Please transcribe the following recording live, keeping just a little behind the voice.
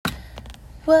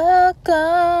Welcome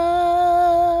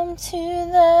to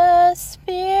the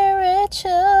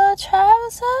spiritual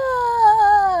trials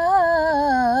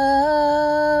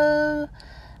of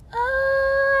a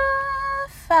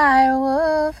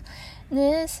Firewolf.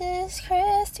 This is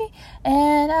Christy,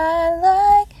 and I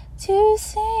like to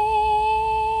sing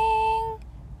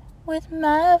with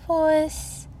my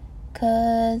voice,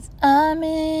 'cause I'm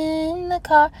in the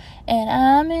car, and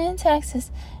I'm in Texas,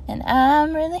 and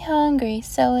I'm really hungry.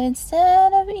 So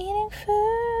instead of eating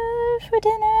food for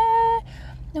dinner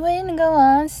and waiting to go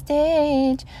on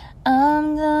stage,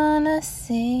 I'm gonna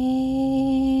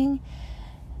sing.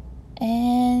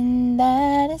 And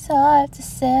that is all I have to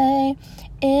say.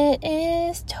 It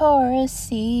is Taurus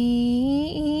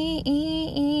season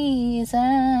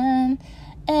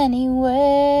anyway.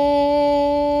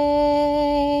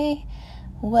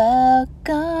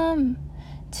 Welcome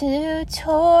to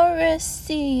Taurus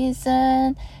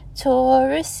season,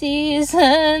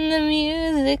 the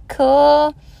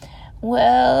musical.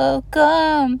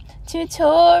 Welcome to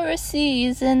Taurus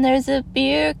season. There's a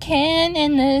beer can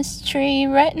in this tree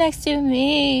right next to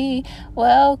me.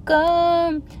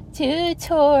 Welcome to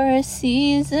Taurus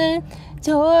season.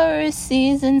 Taurus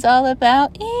season's all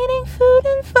about eating food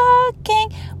and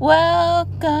fucking.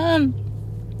 Welcome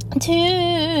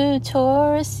to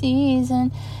Taurus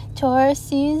season. Taurus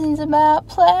season's about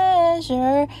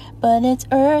pleasure, but it's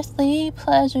earthly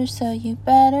pleasure, so you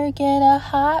better get a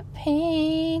hot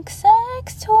pink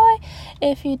sex toy.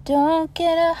 If you don't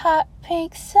get a hot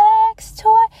pink sex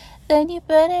toy, then you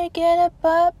better get a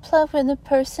butt plug for the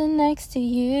person next to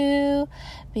you,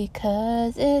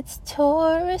 because it's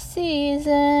Taurus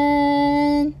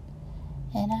season.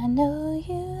 And I know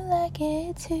you like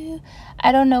it too.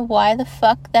 I don't know why the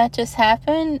fuck that just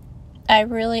happened. I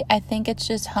think it's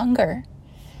just hunger.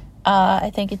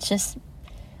 I think it's just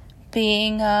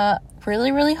being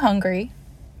really, really hungry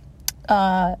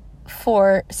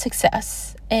for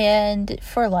success and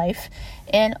for life.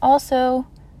 And also,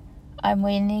 I'm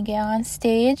waiting to get on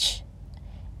stage.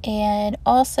 And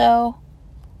also,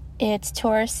 it's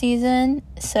Taurus season.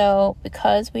 So,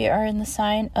 because we are in the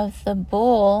sign of the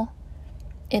bull,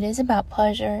 it is about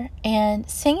pleasure. And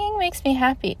singing makes me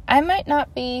happy. I might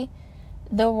not be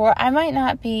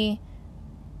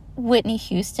Whitney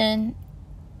Houston,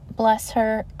 bless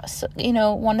her,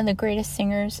 one of the greatest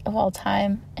singers of all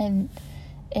time, and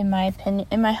in my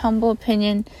humble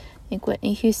opinion, I think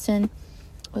Whitney Houston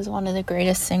was one of the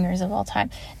greatest singers of all time.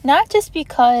 Not just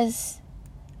because,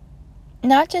 you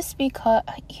know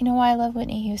why I love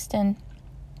Whitney Houston?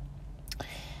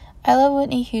 I love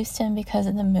Whitney Houston because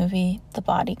of the movie The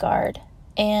Bodyguard,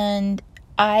 and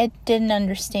I didn't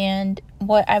understand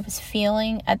what I was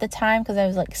feeling at the time because I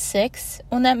was like 6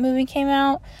 when that movie came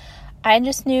out. I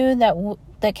just knew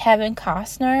that Kevin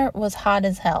Costner was hot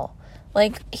as hell.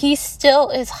 Like, he still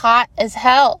is hot as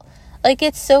hell. Like,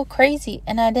 it's so crazy,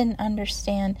 and I didn't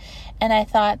understand. And I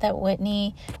thought that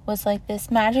Whitney was like this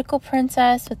magical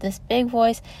princess with this big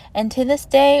voice. And to this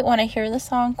day, when I hear the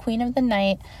song Queen of the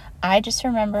Night, I just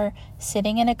remember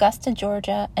sitting in Augusta,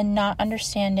 Georgia, and not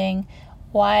understanding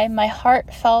why my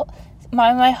heart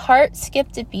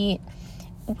skipped a beat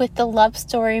with the love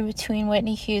story between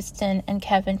Whitney Houston and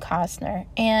Kevin Costner.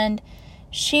 And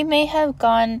she may have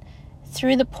gone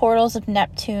through the portals of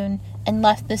Neptune and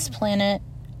left this planet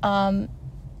in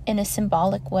a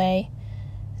symbolic way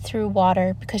through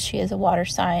water, because she is a water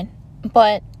sign.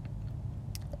 But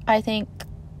I think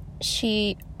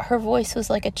her voice was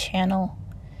like a channel.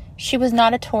 She was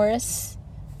not a Taurus,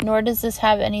 nor does this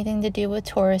have anything to do with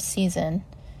Taurus season.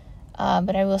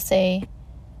 But I will say,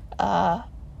 one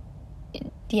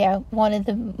of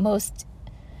the most,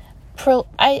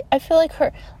 I feel like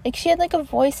she had like a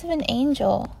voice of an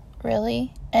angel,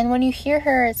 really. And when you hear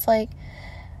her, it's like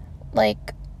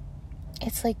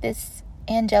this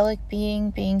angelic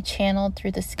being channeled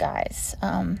through the skies.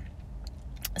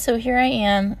 So here I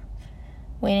am,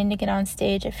 waiting to get on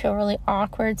stage. I feel really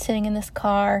awkward sitting in this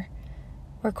car,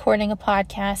 recording a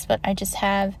podcast, but I just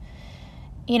have,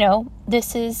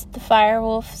 this is the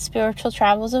Firewolf, Spiritual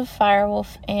Travels of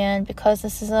Firewolf, and because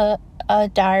this is a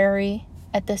diary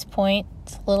at this point,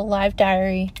 it's a little live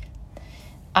diary,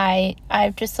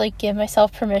 I've just give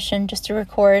myself permission just to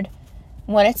record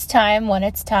when it's time,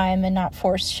 and not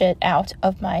force shit out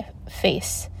of my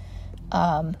face.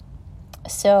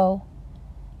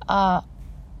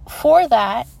 For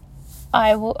that,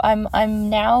 I'm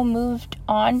now moved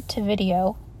on to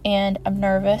video, and I'm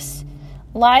nervous.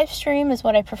 Live stream is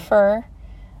what I prefer,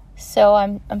 so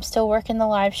I'm still working the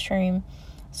live stream.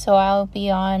 So I'll be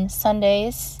on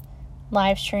Sundays,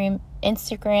 live stream,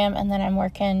 Instagram, and then I'm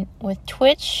working with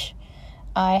Twitch.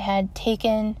 I had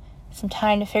taken some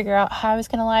time to figure out how I was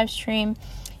going to live stream.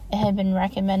 It had been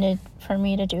recommended for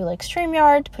me to do like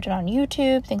StreamYard, to put it on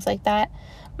YouTube, things like that.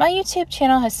 My YouTube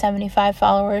channel has 75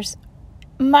 followers.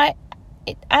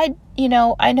 I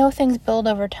know things build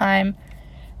over time,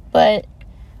 but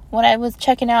when I was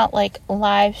checking out like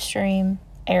live stream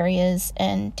areas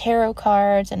and tarot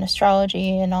cards and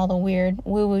astrology and all the weird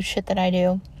woo-woo shit that I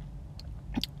do,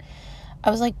 I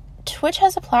was like, Twitch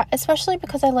has a especially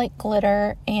because I like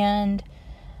glitter, and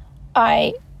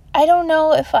I don't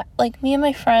know if me and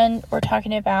my friend were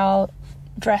talking about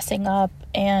dressing up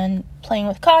and playing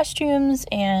with costumes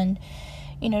and,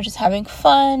 just having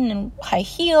fun and high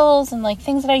heels and like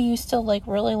things that I used to like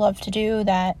really love to do,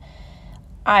 that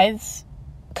I've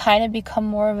kind of become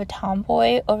more of a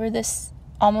tomboy over this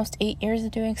almost 8 years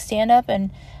of doing stand-up,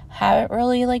 and haven't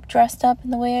really like dressed up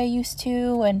in the way I used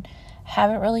to, and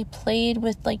haven't really played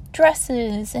with like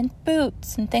dresses and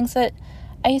boots and things that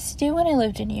I used to do when I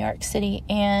lived in New York City.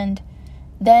 And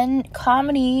then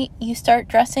comedy, you start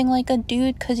dressing like a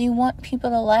dude because you want people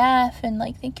to laugh and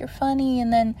like think you're funny,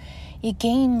 and then you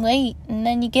gain weight, and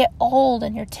then you get old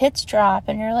and your tits drop,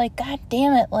 and you're like, God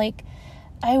damn it, like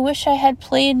I wish I had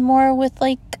played more with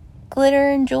like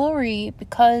glitter and jewelry,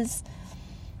 because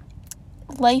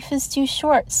life is too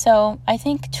short. So I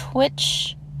think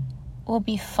Twitch will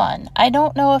be fun. I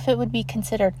don't know if it would be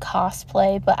considered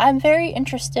cosplay, but I'm very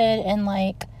interested in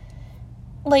like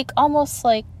almost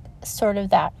like sort of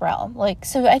that realm. Like,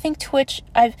 so I think Twitch,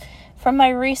 from my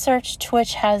research,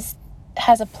 Twitch has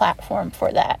a platform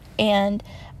for that. And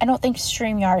I don't think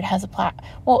StreamYard has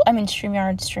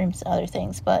StreamYard streams other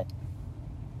things, but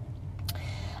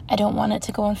I don't want it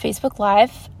to go on Facebook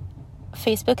Live.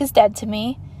 Facebook is dead to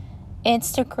me.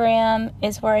 Instagram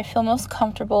is where I feel most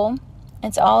comfortable.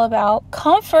 It's all about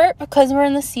comfort because we're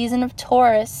in the season of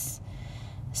Taurus.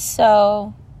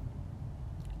 So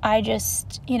I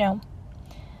just,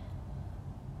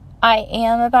 I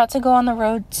am about to go on the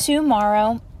road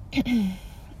tomorrow.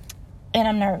 And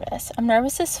I'm nervous. I'm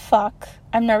nervous as fuck.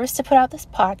 I'm nervous to put out this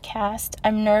podcast.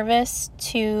 I'm nervous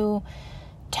to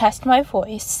test my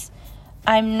voice.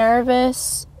 I'm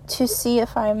nervous to see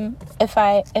if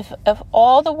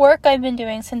all the work I've been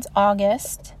doing since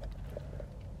August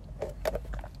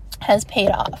has paid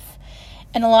off.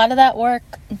 And a lot of that work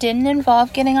didn't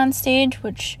involve getting on stage,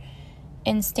 which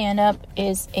in stand-up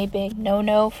is a big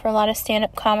no-no for a lot of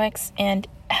stand-up comics, and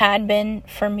had been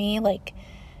for me. Like,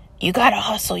 you gotta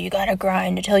hustle, you gotta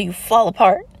grind until you fall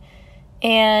apart.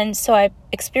 And so I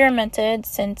experimented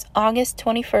since August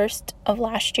 21st of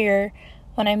last year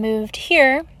when I moved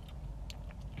here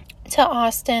to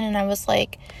Austin, and I was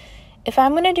like, if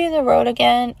I'm gonna do the road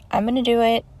again, I'm gonna do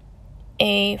it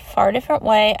a far different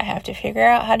way. I have to figure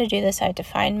out how to do this. I have to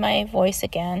find my voice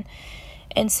again.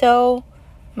 And so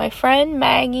my friend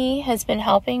Maggie has been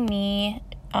helping me.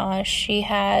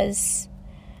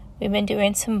 We've been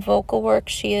doing some vocal work.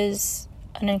 She is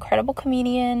an incredible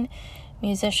comedian,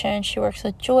 musician. She works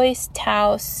with Joyce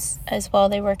Taus as well.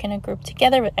 They work in a group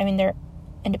together. They're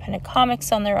independent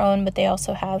comics on their own, but they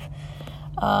also have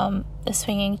the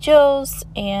Swinging Jills,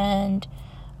 and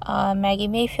Maggie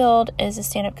Mayfield is a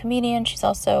stand-up comedian. She's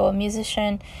also a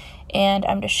musician, and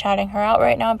I'm just shouting her out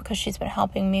right now because she's been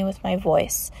helping me with my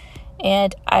voice.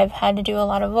 And I've had to do a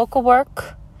lot of vocal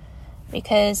work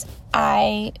because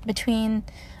between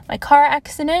my car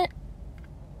accident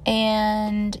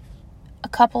and a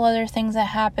couple other things that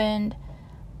happened,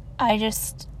 I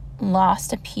just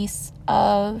lost a piece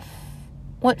of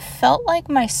what felt like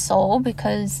my soul,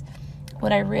 because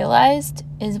what I realized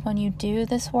is when you do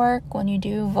this work, when you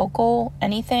do vocal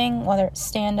anything, whether it's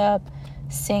stand-up,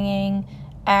 singing,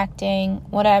 acting,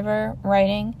 whatever,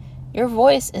 writing, your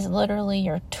voice is literally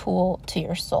your tool to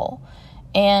your soul.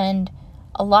 And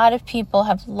a lot of people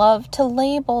have loved to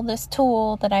label this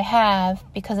tool that I have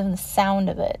because of the sound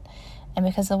of it and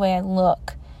because of the way I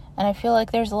look. And I feel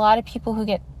like there's a lot of people who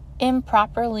get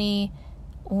improperly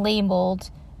labeled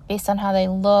based on how they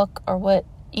look or what,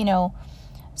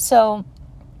 So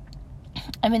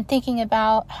I've been thinking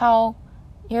about how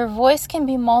your voice can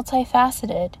be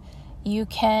multifaceted. You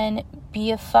can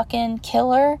be a fucking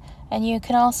killer, and you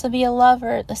can also be a lover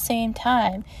at the same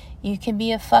time. You can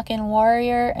be a fucking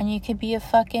warrior, and you could be a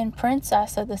fucking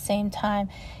princess at the same time.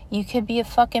 You could be a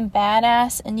fucking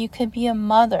badass, and you could be a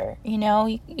mother,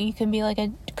 You could be like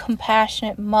a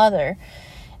compassionate mother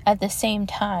at the same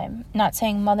time. Not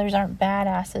saying mothers aren't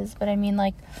badasses, but I mean,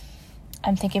 like,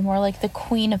 I'm thinking more like the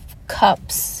Queen of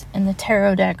Cups in the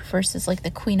tarot deck versus like the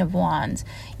Queen of Wands.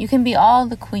 You can be all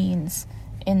the queens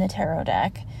in the tarot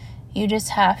deck. You just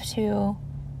have to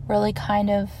really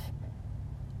kind of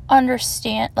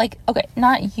understand, like, okay,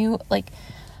 not you, like,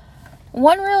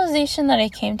 one realization that I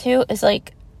came to is,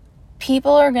 like,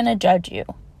 people are going to judge you.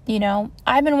 You know,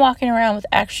 I've been walking around with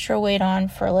extra weight on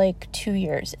for like 2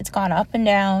 years. It's gone up and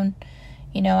down.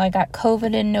 You know, I got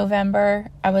COVID in November.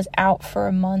 I was out for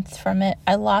a month from it.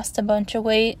 I lost a bunch of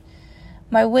weight.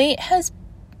 My weight has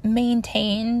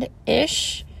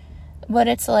maintained-ish, but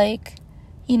it's like,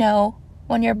 you know,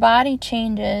 when your body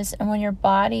changes and when your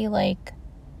body, like,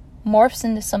 morphs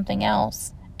into something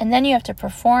else, and then you have to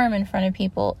perform in front of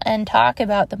people and talk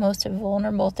about the most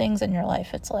vulnerable things in your life,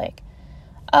 it's like,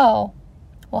 oh,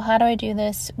 well, how do I do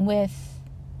this with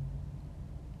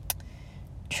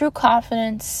true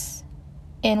confidence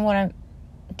in what I'm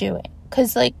doing?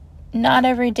 Because, like, not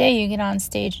every day you get on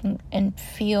stage and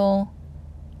feel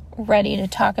ready to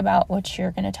talk about what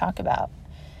you're going to talk about.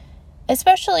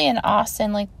 Especially in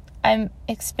Austin, like, I'm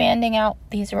expanding out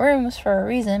these rooms for a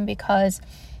reason, because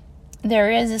there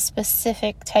is a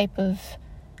specific type of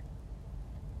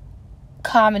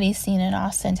comedy scene in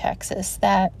Austin, Texas,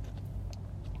 that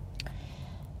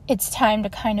it's time to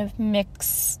kind of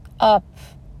mix up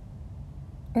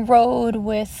road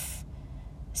with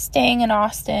staying in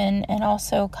Austin and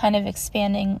also kind of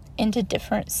expanding into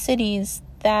different cities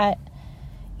that,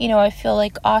 you know, I feel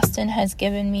like Austin has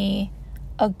given me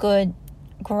a good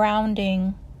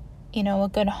grounding, you know, a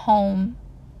good home.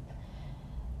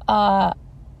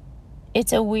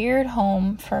 It's a weird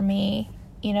home for me,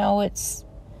 you know,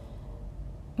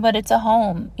 but it's a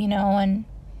home, you know, and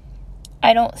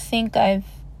I don't think I've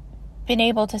been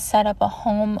able to set up a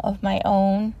home of my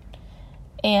own,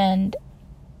 and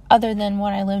other than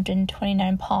when I lived in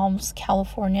 29 Palms,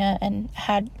 California, and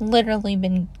had literally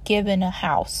been given a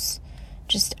house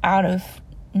just out of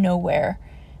nowhere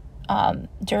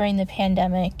during the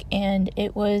pandemic, and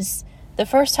it was the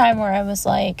first time where I was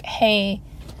like, hey,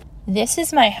 this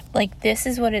is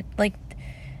what it, like,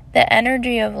 the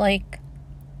energy of, like,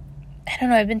 I don't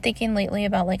know, I've been thinking lately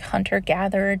about, like,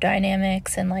 hunter-gatherer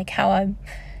dynamics and, like, how I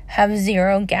have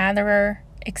zero gatherer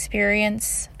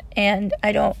experience, and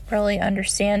I don't really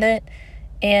understand it,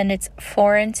 and it's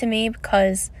foreign to me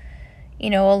because, you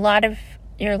know, a lot of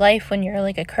your life when you're,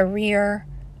 like, a career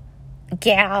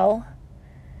gal,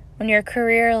 when you're a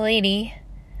career lady,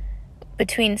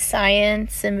 between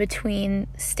science and between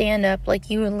stand-up,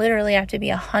 like, you literally have to be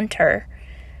a hunter,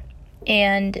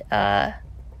 and I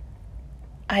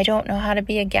don't know how to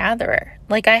be a gatherer.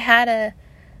 Like, I had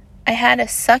a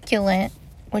succulent,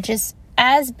 which is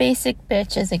as basic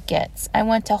bitch as it gets. I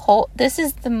went to this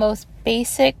is the most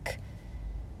basic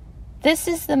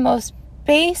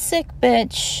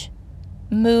bitch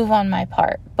move on my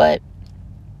part. But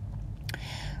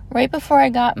right before I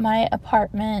got my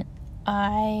apartment,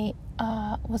 I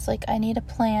was like, I need a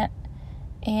plant,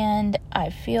 and I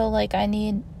feel like I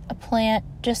need a plant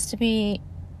just to be,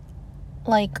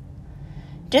 like,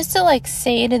 just to, like,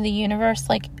 say to the universe,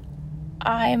 like,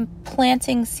 I'm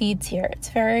planting seeds here. It's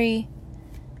very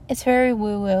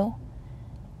woo-woo.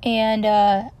 And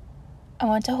I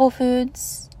went to Whole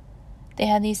Foods. They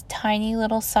had these tiny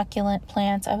little succulent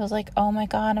plants. I was like, oh my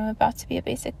god, I'm about to be a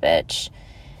basic bitch.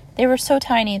 They were so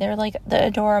tiny. They're, like, they're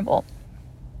adorable.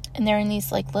 And they're in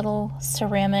these, like, little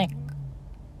ceramic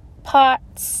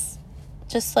pots.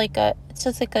 It's just like a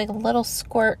little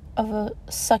squirt of a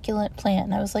succulent plant.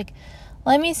 And I was like,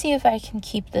 let me see if I can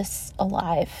keep this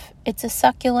alive. It's a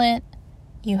succulent.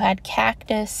 You had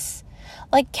cactus.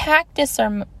 Like, cactus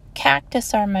are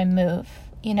my move,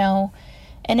 you know.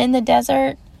 And in the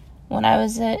desert, when I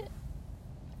was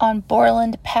on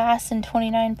Borland Pass in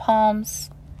 29 Palms,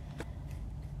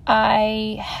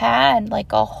 I had,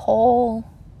 like, a whole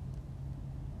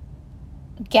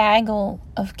gaggle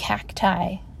of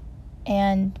cacti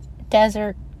and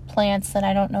desert plants that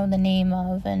I don't know the name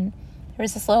of, and there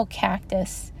was this little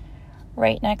cactus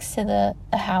right next to the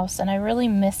house, and I really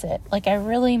miss it. Like, I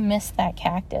really miss that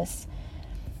cactus.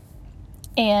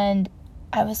 And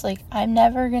I was like, I'm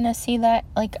never gonna see that.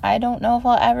 Like, I don't know if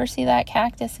I'll ever see that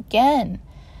cactus again.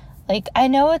 Like, I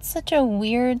know it's such a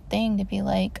weird thing to be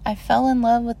like, I fell in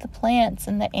love with the plants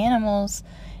and the animals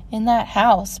in that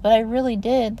house, but I really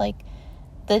did. Like,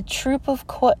 the troop of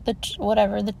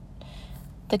the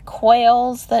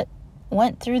quails that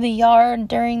went through the yard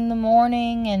during the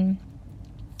morning, and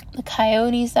the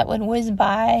coyotes that would whiz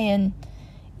by, and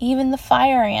even the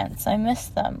fire ants, I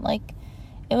missed them. Like,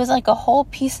 it was like a whole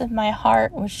piece of my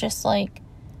heart was just like,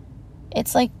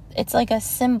 it's like a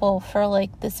symbol for,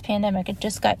 like, this pandemic. It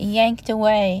just got yanked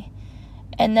away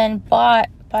and then bought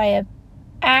by a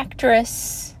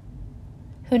actress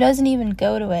who doesn't even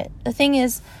go to it. The thing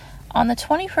is, on the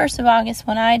 21st of August,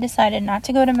 when I decided not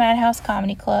to go to Madhouse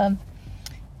Comedy Club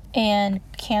and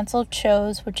canceled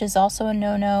shows, which is also a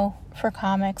no-no for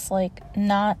comics, like,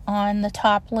 not on the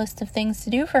top list of things to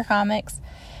do for comics,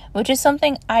 which is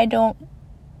something I do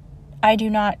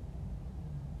not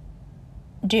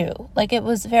do. Like, it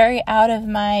was very out of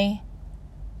my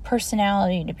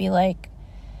personality to be like,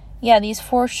 yeah, these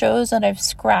 4 shows that I've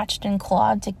scratched and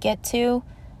clawed to get to,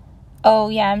 oh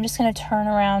yeah, I'm just going to turn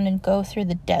around and go through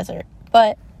the desert.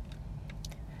 But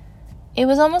it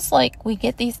was almost like we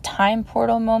get these time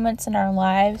portal moments in our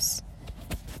lives,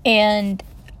 and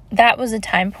that was a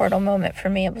time portal moment for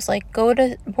me. It was like, go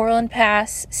to Borland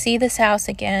Pass, see this house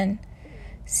again,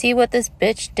 see what this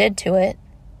bitch did to it.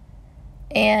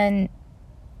 And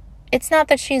it's not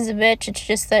that she's a bitch, it's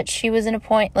just that she was in a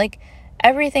point, like,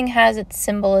 everything has its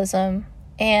symbolism,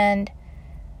 and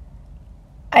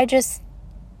I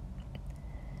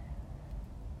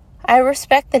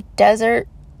respect the desert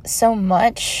so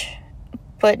much,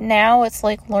 but now it's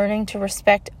like learning to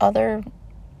respect other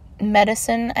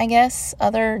medicine, I guess,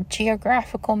 other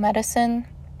geographical medicine.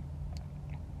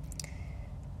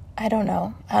 I don't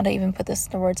know how to even put this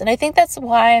into words. And I think that's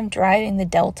why I'm driving the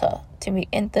Delta to be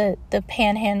in the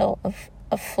panhandle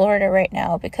of Florida right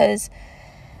now, because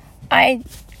I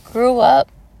grew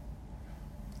up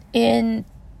in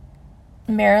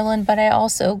Maryland, but I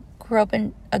also grew up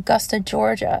in Augusta,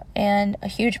 Georgia, and a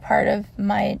huge part of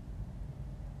my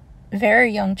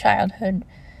very young childhood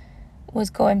was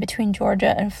going between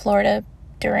Georgia and Florida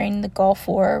during the Gulf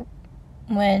War,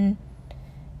 when,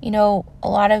 you know, a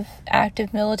lot of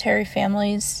active military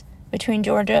families between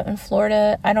Georgia and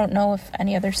Florida, I don't know if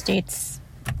any other states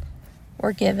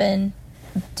were given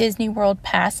Disney World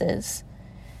passes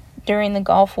during the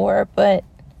Gulf War, but,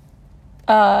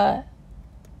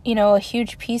 you know, a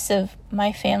huge piece of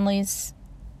my family's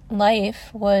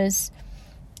life was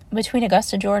between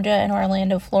Augusta, Georgia and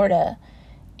Orlando, Florida.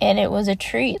 And it was a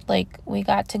treat. Like, we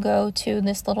got to go to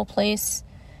this little place.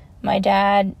 My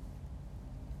dad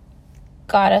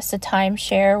got us a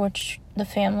timeshare, which the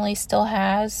family still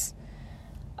has,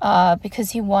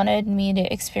 because he wanted me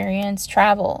to experience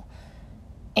travel.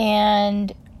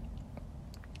 And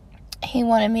he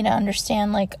wanted me to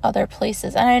understand, like, other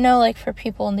places. And I know, like, for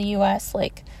people in the U.S.,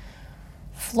 like,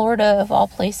 Florida, of all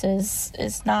places,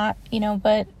 is not, you know,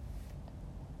 but,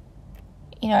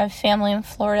 you know, I have family in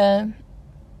Florida.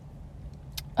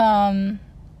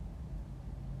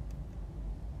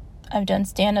 I've done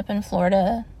stand-up in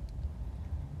Florida.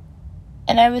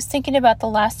 And I was thinking about the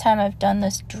last time I've done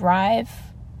this drive,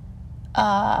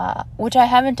 which I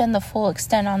haven't done the full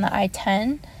extent on the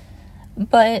I-10,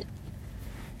 but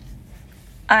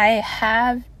I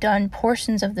have done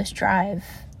portions of this drive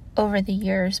over the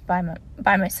years by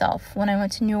myself. When I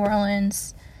went to New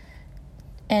Orleans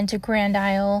and to Grand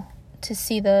Isle to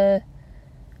see the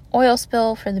oil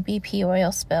spill for the BP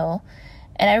oil spill.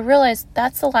 And I realized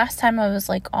that's the last time I was,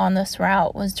 like, on this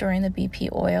route was during the BP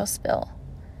oil spill.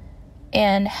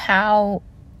 And how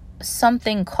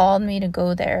something called me to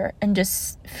go there and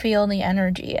just feel the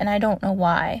energy. And I don't know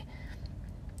why.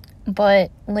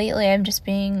 But lately I'm just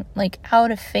being, like,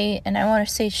 out of fate. And I want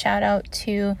to say shout out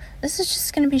to, this is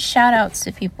just going to be shout outs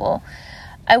to people.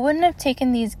 I wouldn't have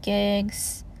taken these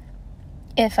gigs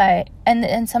if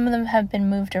and some of them have been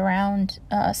moved around.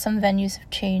 Some venues have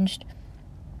changed.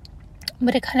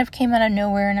 But it kind of came out of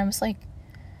nowhere, and I was like,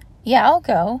 yeah, I'll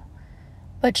go.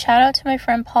 But shout out to my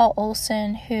friend Paul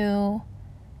Olson, who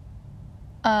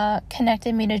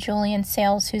connected me to Julian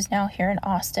Sales, who's now here in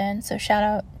Austin. So shout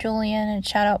out Julian and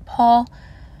shout out Paul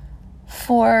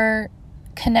for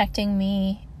connecting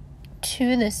me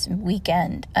to this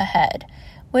weekend ahead,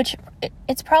 which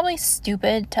it's probably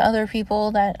stupid to other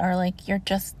people that are like, you're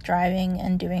just driving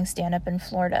and doing stand-up in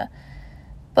Florida.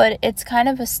 But it's kind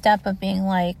of a step of being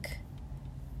like,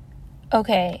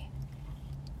 okay,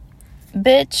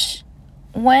 bitch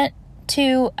went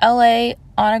to LA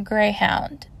on a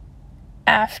Greyhound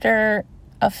after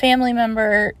a family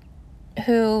member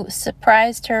who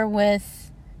surprised her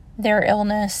with their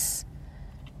illness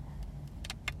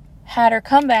had her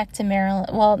come back to Maryland.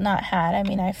 Well, not had. I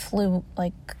mean, I flew,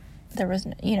 like, there was,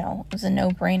 you know, it was a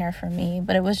no-brainer for me.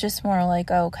 But it was just more like,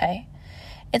 oh, okay.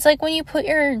 It's like when you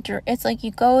it's like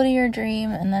you go to your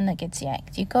dream and then it gets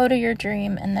yanked. You go to your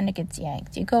dream and then it gets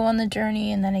yanked. You go on the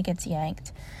journey and then it gets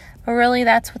yanked. But really,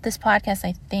 that's what this podcast,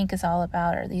 I think, is all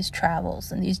about, are these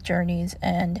travels and these journeys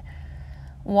and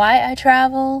why I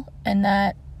travel, and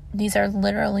that these are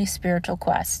literally spiritual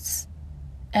quests.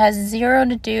 It has zero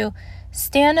to do.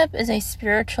 Stand-up is a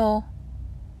spiritual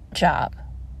job.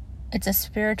 It's a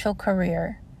spiritual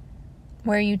career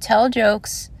where you tell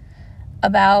jokes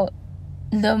about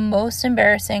the most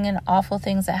embarrassing and awful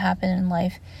things that happen in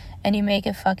life, and you make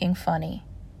it fucking funny.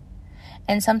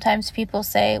 And sometimes people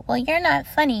say, well, you're not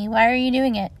funny. Why are you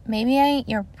doing it? Maybe I ain't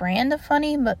your brand of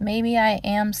funny, but maybe I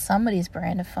am somebody's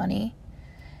brand of funny.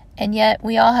 And yet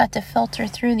we all have to filter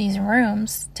through these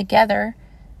rooms together,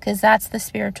 because that's the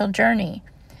spiritual journey.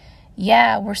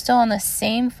 Yeah, we're still on the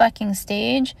same fucking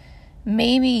stage.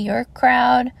 Maybe your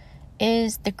crowd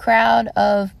is the crowd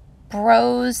of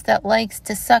bros that likes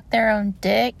to suck their own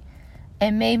dick.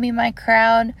 And maybe my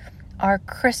crowd are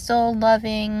crystal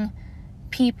loving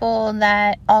people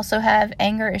that also have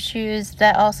anger issues,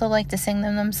 that also like to sing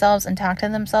them themselves and talk to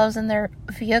themselves in their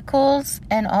vehicles,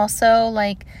 and also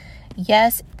like,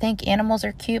 yes, think animals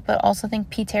are cute, but also think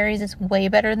P. Terry's is way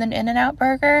better than In-N-Out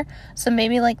Burger. So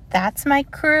maybe like that's my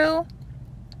crew.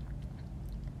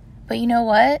 But you know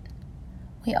what?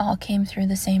 We all came through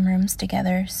the same rooms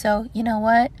together. So you know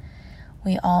what?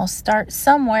 We all start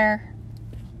somewhere.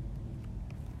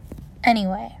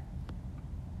 Anyway,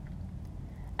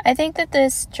 I think that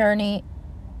this journey,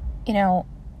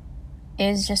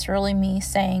 is just really me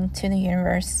saying to the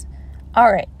universe,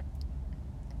 all right,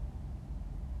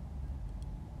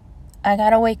 I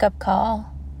got a wake-up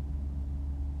call,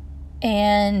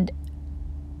 and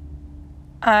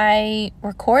I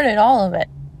recorded all of it.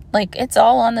 Like, it's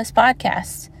all on this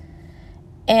podcast,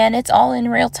 and it's all in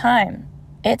real time.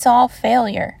 It's all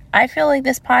failure. I feel like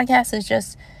this podcast is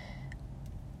just,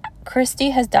 Christy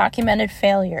has documented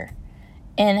failure,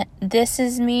 and this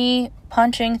is me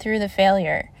punching through the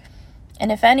failure.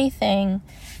 And if anything,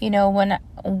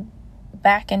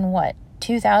 back in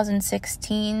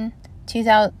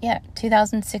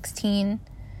 2016,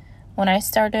 when I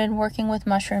started working with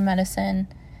mushroom medicine,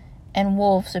 and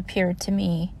wolves appeared to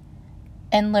me,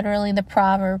 and literally the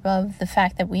proverb of the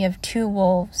fact that we have two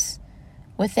wolves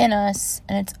within us,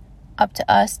 and it's up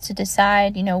to us to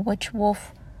decide, which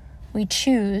wolf we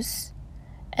choose,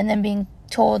 and then being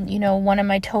told, one of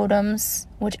my totems,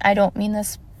 which I don't mean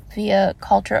this via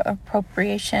culture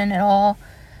appropriation at all,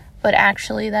 but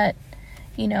actually that,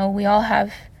 we all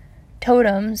have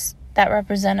totems that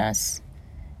represent us,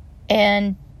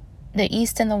 and the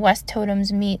east and the west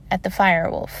totems meet at the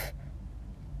fire wolf.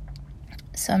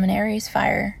 So I'm an Aries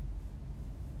fire,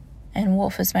 and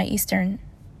wolf is my eastern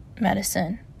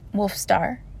medicine, wolf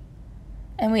star.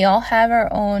 And we all have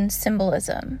our own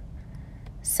symbolism.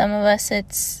 Some of us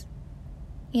it's,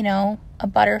 a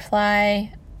butterfly,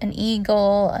 an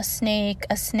eagle, a snake,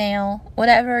 a snail,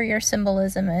 whatever your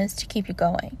symbolism is to keep you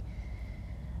going.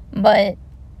 But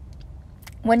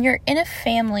when you're in a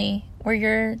family where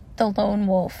you're the lone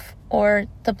wolf, or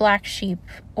the black sheep,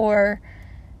 or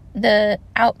the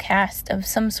outcast of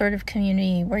some sort of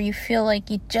community, where you feel like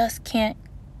you just can't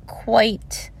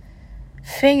quite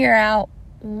figure out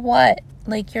what,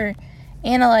 like you're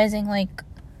analyzing, like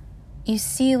you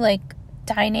see like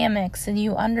dynamics, and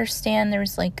you understand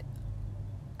there's like,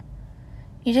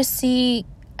 you just see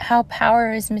how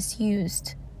power is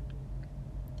misused.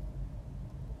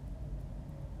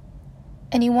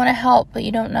 And you want to help, but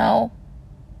you don't know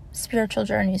spiritual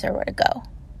journeys are where to go.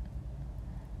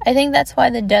 I think that's why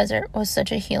the desert was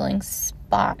such a healing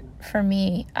spot for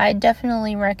me. I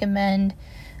definitely recommend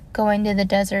going to the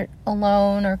desert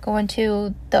alone, or going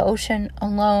to the ocean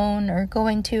alone, or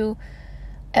going to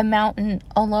a mountain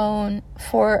alone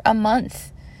for a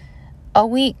month, a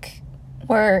week,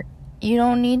 where you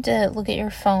don't need to look at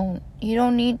your phone. You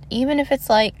don't need, even if it's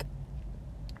like,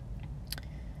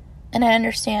 and I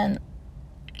understand,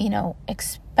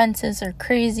 expenses are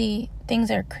crazy, things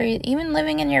are crazy, even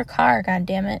living in your car, god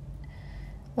damn it.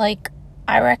 Like,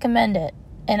 I recommend it.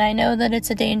 And I know that it's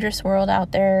a dangerous world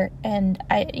out there, and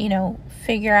I,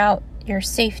 figure out your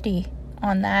safety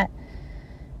on that.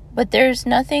 But there's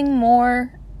nothing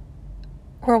more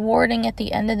rewarding at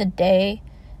the end of the day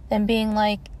than being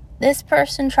like, this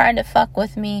person tried to fuck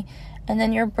with me, and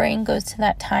then your brain goes to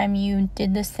that time you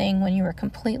did this thing when you were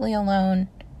completely alone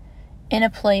in a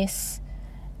place,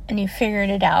 and you figured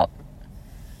it out.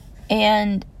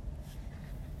 And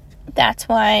that's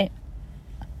why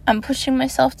I'm pushing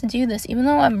myself to do this, even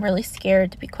though I'm really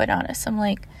scared, to be quite honest. I'm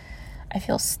like, I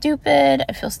feel stupid.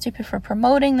 I feel stupid for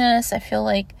promoting this. I feel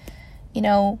like,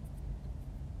 I'm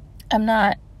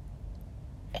not,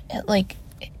 like,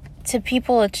 to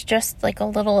people it's just like a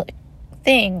little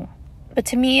thing. But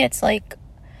to me it's like,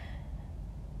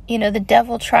 the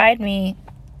devil tried me,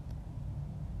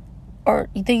 or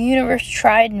the universe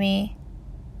tried me,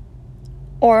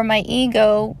 or my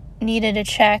ego needed a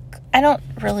check. I don't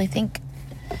really think.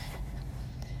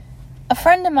 A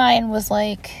friend of mine was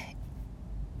like,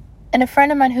 and a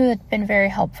friend of mine who had been very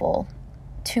helpful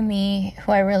to me,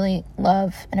 who I really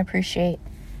love and appreciate,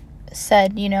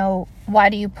 said, why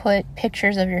do you put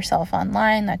pictures of yourself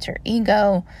online? That's your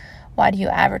ego. Why do you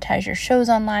advertise your shows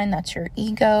online? That's your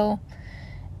ego.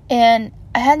 And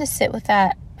I had to sit with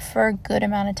that for a good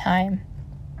amount of time.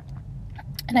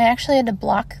 And I actually had to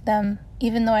block them,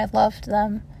 even though I loved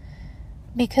them,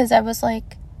 because I was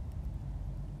like,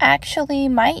 actually,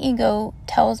 my ego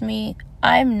tells me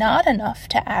I'm not enough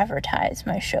to advertise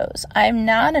my shows. I'm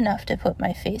not enough to put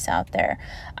my face out there.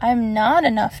 I'm not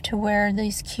enough to wear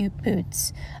these cute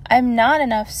boots. I'm not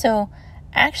enough. So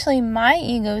actually, my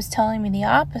ego is telling me the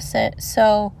opposite.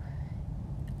 So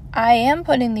I am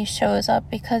putting these shows up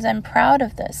because I'm proud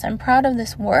of this. I'm proud of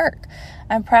this work.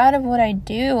 I'm proud of what I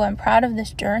do. I'm proud of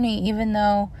this journey, even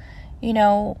though,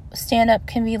 stand-up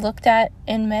can be looked at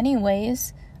in many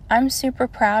ways. I'm super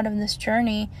proud of this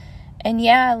journey. And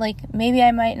yeah, like, maybe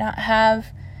I might not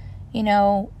have,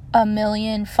 1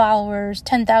 million followers,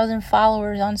 10,000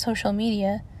 followers on social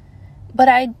media, but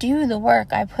I do the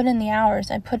work. I put in the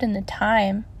hours. I put in the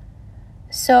time.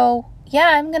 So yeah,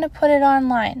 I'm going to put it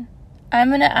online. I'm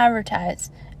going to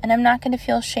advertise, and I'm not going to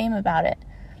feel shame about it.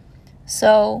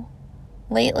 So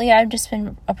lately I've just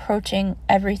been approaching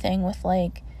everything with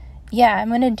like, yeah, I'm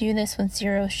going to do this with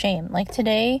zero shame. Like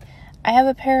today, I have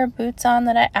a pair of boots on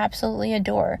that I absolutely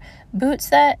adore. Boots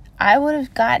that I would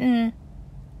have gotten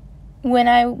when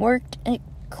I worked at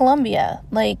Columbia.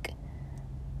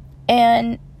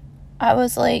 And I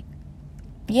was like,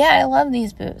 yeah, I love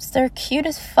these boots. They're cute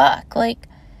as fuck. Like,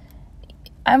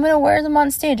 I'm going to wear them on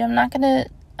stage. I'm not going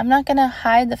to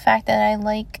hide the fact that I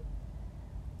like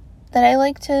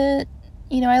to,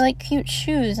 I like cute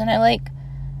shoes, and I like,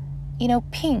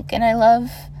 pink, and I love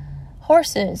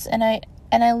horses, and I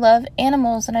love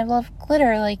animals, and I love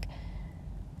glitter. Like,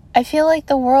 I feel like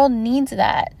the world needs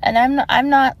that. And I'm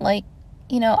not like,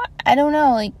 I don't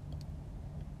know, like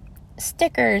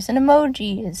stickers and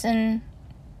emojis, and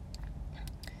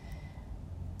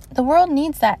the world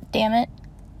needs that, damn it.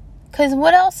 Because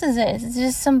what else is it? It's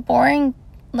just some boring,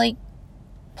 like,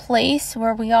 place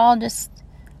where we all just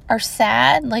are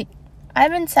sad. Like,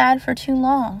 I've been sad for too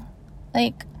long.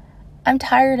 Like, I'm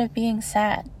tired of being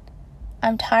sad.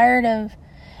 I'm tired of...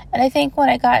 And I think when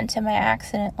I got into my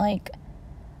accident, like,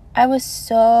 I was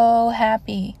so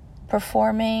happy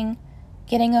performing,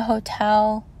 getting a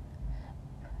hotel,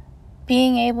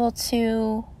 being able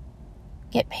to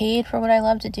get paid for what I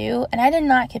love to do. And I did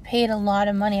not get paid a lot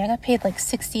of money. I got paid like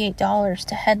 $68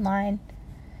 to headline.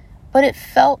 But it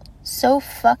felt so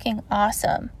fucking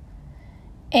awesome.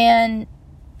 And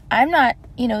I'm not,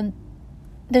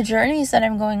 the journeys that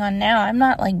I'm going on now, I'm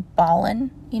not like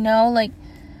balling, like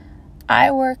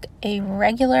I work a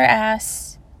regular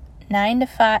ass 9 to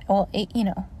 5, well, 8,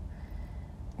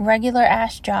 regular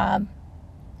ass job.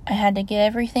 I had to get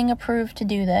everything approved to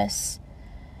do this.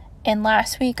 And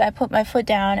last week I put my foot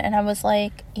down and I was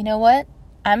like, you know what?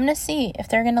 I'm going to see if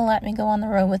they're going to let me go on the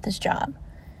road with this job.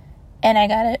 And I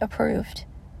got it approved.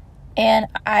 And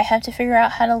I have to figure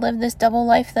out how to live this double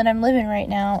life that I'm living right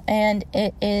now. And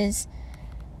it is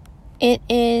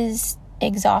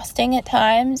exhausting at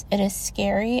times. It is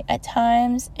scary at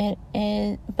times.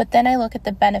 But then I look at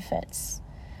the benefits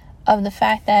of the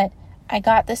fact that I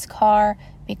got this car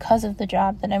because of the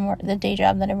day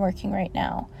job that I'm working right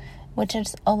now, which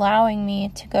is allowing me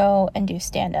to go and do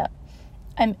stand-up.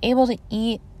 I'm able to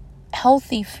eat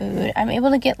healthy food. I'm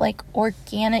able to get like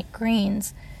organic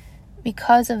greens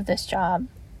because of this job.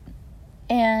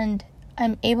 And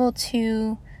I'm able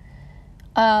to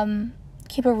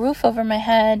keep a roof over my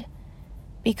head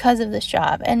because of this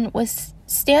job. And with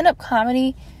stand-up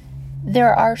comedy,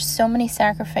 there are so many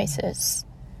sacrifices.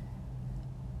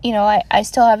 I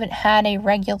still haven't had a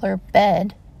regular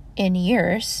bed in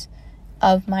years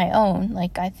of my own.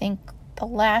 Like, I think the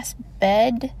last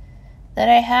bed that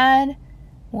I had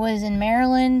was in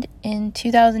Maryland in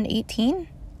 2018.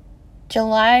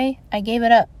 July, I gave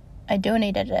it up. I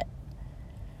donated it.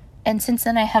 And since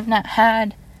then, I have not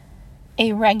had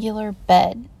a regular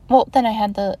bed. Well, then I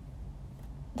had the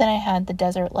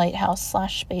Desert Lighthouse /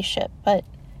 spaceship, but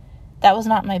that was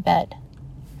not my bed.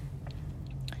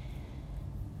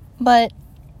 But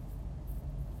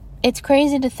it's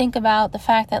crazy to think about the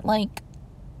fact that, like,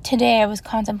 today I was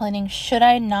contemplating, should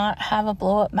I not have a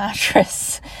blow-up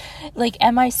mattress? Like,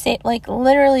 am I safe? Like,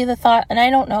 literally the thought, and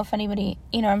I don't know if anybody,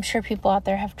 I'm sure people out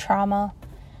there have trauma.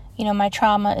 My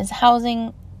trauma is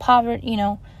housing, poverty,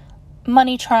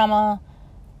 money trauma,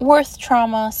 worth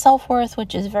trauma, self-worth,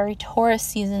 which is very Taurus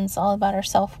season. It's all about our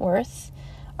self-worth,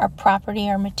 our property,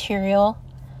 our material.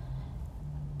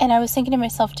 And I was thinking to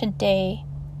myself today,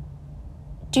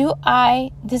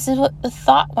 this is what the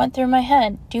thought went through my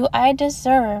head. Do I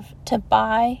deserve to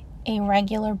buy a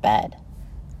regular bed?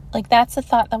 Like, that's the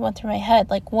thought that went through my head.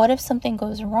 Like, what if something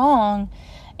goes wrong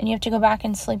and you have to go back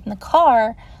and sleep in the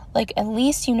car, like, at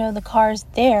least you know the car's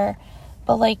there.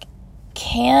 But, like,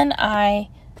 can I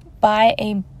buy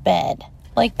a bed?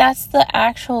 Like, that's the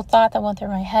actual thought that went through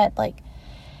my head. Like,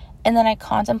 and then I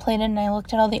contemplated and I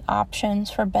looked at all the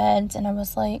options for beds, and I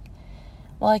was like,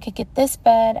 well, I could get this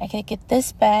bed, I could get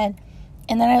this bed.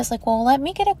 And then I was like, well, let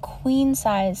me get a queen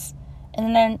size.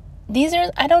 And then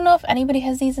I don't know if anybody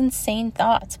has these insane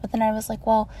thoughts, but then I was like,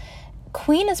 well,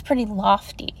 queen is pretty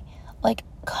lofty. Like,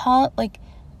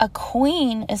 a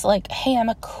queen is like, hey, I'm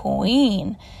a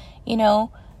queen, you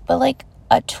know? But, like,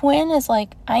 a twin is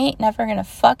like, I ain't never gonna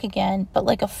fuck again. But,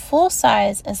 like, a full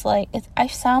size is like, I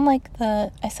sound like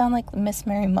Miss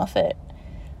Mary Muffet.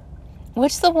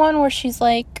 Which the one where she's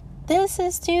like, this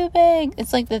is too big?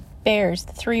 It's like the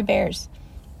three bears.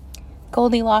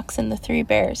 Goldilocks and the three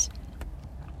bears.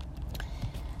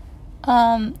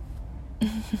 I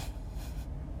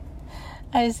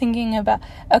was thinking about,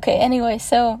 okay, anyway,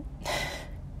 so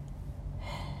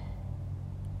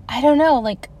I don't know,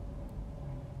 like,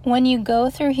 when you go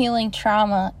through healing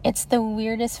trauma, it's the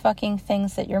weirdest fucking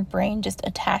things that your brain just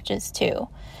attaches to.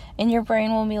 And your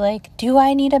brain will be like, do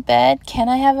I need a bed? Can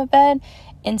I have a bed?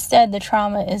 Instead, the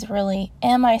trauma is really,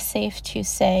 am I safe to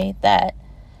say that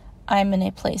I'm in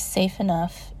a place safe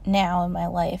enough now in my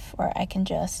life where I can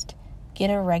just get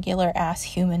a regular ass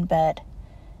human bed?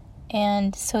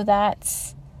 And so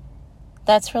that's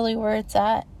really where it's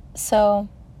at. So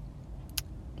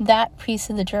that piece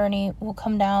of the journey will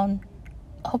come down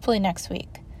hopefully next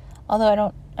week.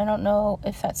 Although I don't know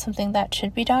if that's something that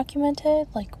should be documented.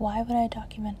 Like, why would I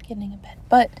document getting a bed?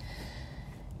 But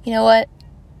you know what?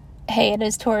 Hey, it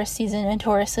is Taurus season, and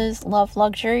Tauruses love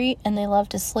luxury, and they love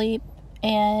to sleep,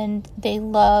 and they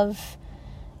love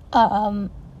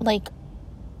like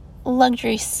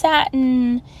luxury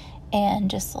satin and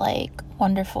just like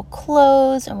wonderful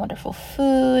clothes and wonderful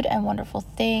food and wonderful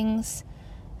things.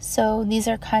 So these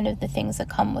are kind of the things that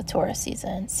come with Taurus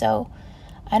season. So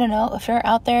I don't know, if you're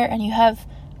out there and you have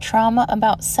trauma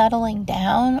about settling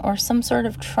down, or some sort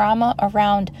of trauma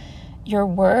around your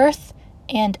worth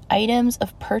and items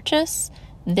of purchase,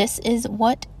 this is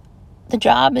what the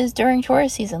job is during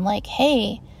Taurus season. Like,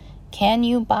 hey, can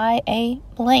you buy a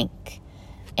blank?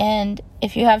 And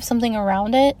if you have something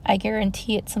around it, I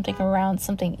guarantee it's something around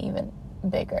something even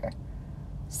bigger.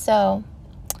 So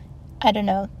I don't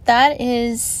know.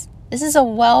 This is a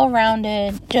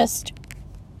well-rounded, just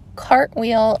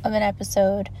cartwheel of an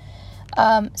episode.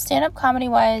 Stand-up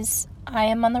comedy-wise, I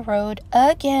am on the road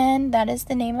again. That is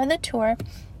the name of the tour.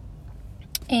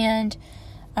 And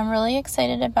I'm really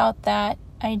excited about that.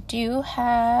 I do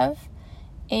have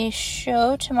a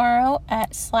show tomorrow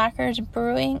at Slackers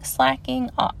Brewing, it's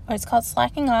called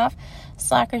Slacking Off,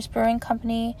 Slackers Brewing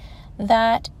Company.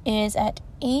 That is at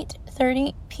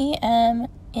 8:30 p.m.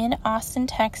 in Austin,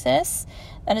 Texas.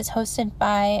 That is hosted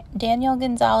by Danielle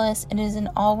Gonzalez. It is an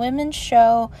all-women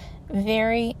show.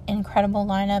 Very incredible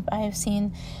lineup. I have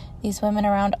seen these women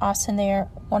around Austin. They are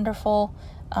wonderful.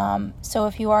 So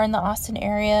if you are in the Austin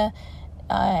area,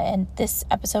 and this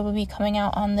episode will be coming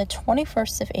out on the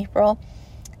 21st of April,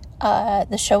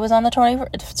 the show is on the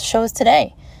 21st. The show is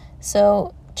today.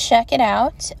 So check it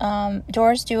out.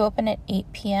 Doors do open at 8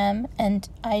 p.m. and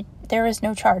there is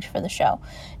no charge for the show.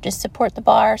 Just support the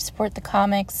bar, support the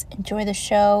comics, enjoy the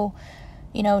show.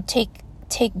 You know, take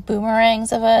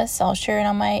boomerangs of us. I'll share it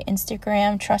on my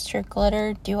Instagram, Trust Your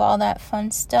Glitter, do all that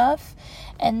fun stuff.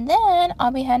 And then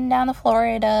I'll be heading down to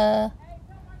Florida.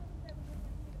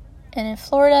 And in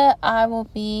Florida, I will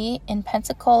be in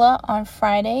Pensacola on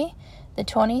Friday, the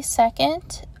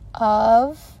 22nd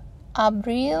of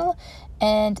April.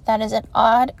 And that is at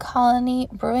Odd Colony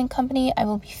Brewing Company. I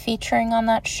will be featuring on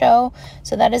that show.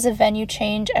 So that is a venue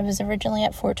change. I was originally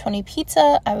at 420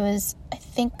 Pizza. I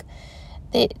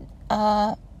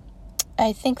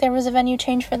think there was a venue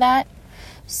change for that.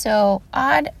 So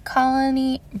Odd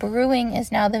Colony Brewing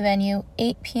is now the venue,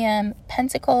 8 p.m.,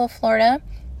 Pensacola, Florida.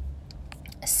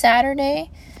 Saturday,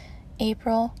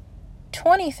 April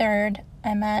 23rd,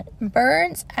 I'm at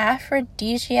Bird's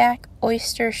Aphrodisiac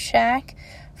Oyster Shack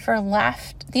for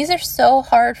These are so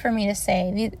hard for me to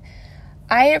say.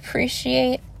 I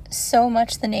appreciate so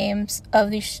much the names of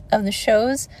the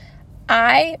shows.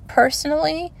 I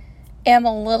personally am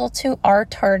a little too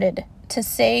retarded to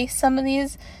say some of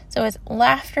these. So it's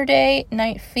Laughter Day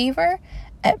Night Fever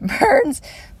at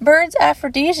Bird's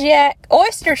Aphrodisiac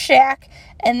Oyster Shack,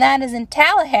 and that is in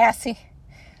Tallahassee,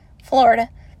 Florida,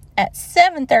 at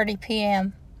 7:30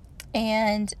 p.m.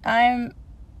 And I'm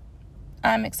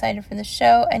I'm excited for the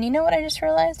show. And you know what I just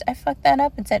realized? I fucked that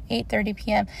up. It's at 8:30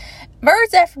 p.m.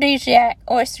 Bird's Aphrodisiac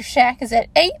Oyster Shack is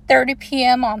at 8:30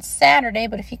 p.m. on Saturday.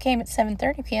 But if you came at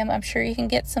 7:30 p.m., I'm sure you can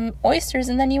get some oysters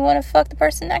and then you want to fuck the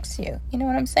person next to you. You know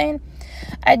what I'm saying?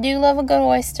 I do love a good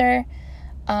oyster.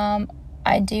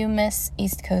 I do miss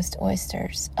East Coast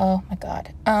oysters. Oh my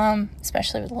God.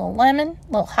 Especially with a little lemon,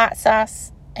 a little hot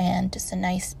sauce, and just a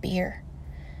nice beer,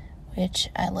 which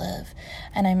I love.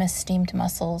 And I miss steamed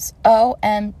mussels.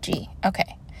 OMG.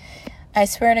 Okay. I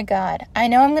swear to God. I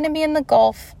know I'm going to be in the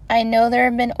Gulf. I know there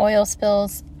have been oil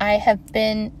spills. I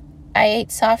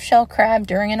ate soft shell crab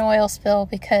during an oil spill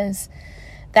because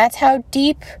that's how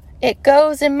deep it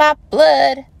goes in my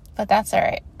blood. But that's all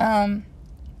right.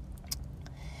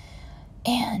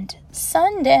 And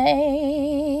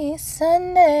Sunday,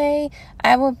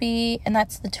 I will be, and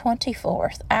that's the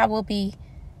 24th, I will be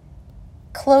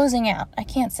closing out. I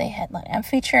can't say headline. I'm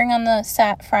featuring on the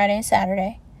Friday,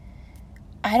 Saturday.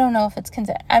 I don't know if it's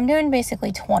considered. I'm doing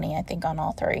basically 20, I think, on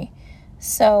all three.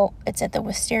 So it's at the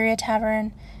Wisteria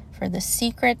Tavern for the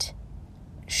Secret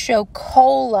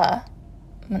Show-Cola.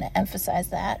 I'm going to emphasize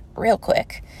that real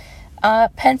quick.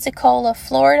 Pensacola,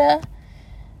 Florida.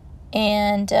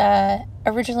 And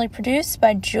originally produced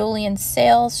by Julian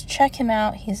Sales. Check him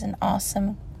out. He's an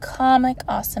awesome comic,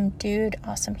 awesome dude,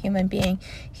 awesome human being.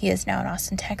 He is now in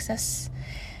Austin, Texas.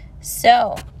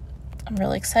 So I'm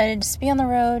really excited to be on the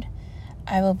road.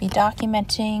 I will be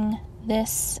documenting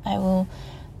this. I will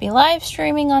be live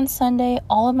streaming on Sunday.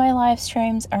 All of my live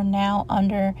streams are now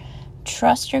under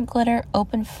Trust Your Glitter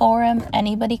open forum.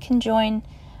 Anybody can join.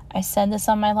 I said this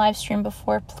on my live stream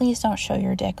before. Please don't show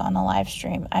your dick on the live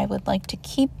stream. I would like to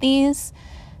keep these,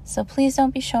 so please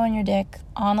don't be showing your dick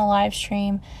on the live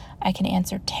stream. I can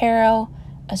answer tarot,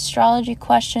 astrology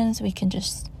questions. We can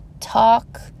just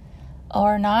talk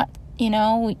or not,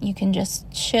 you can just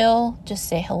chill, just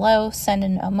say hello, send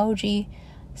an emoji,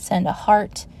 send a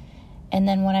heart. And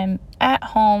then when I'm at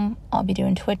home, I'll be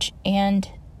doing Twitch and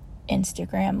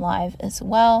Instagram live as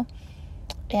well.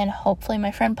 And hopefully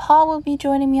my friend Paul will be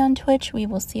joining me on Twitch. We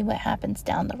will see what happens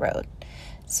down the road.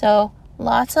 So,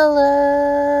 lots of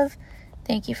love.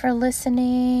 Thank you for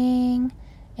listening.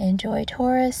 Enjoy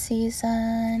Taurus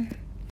season.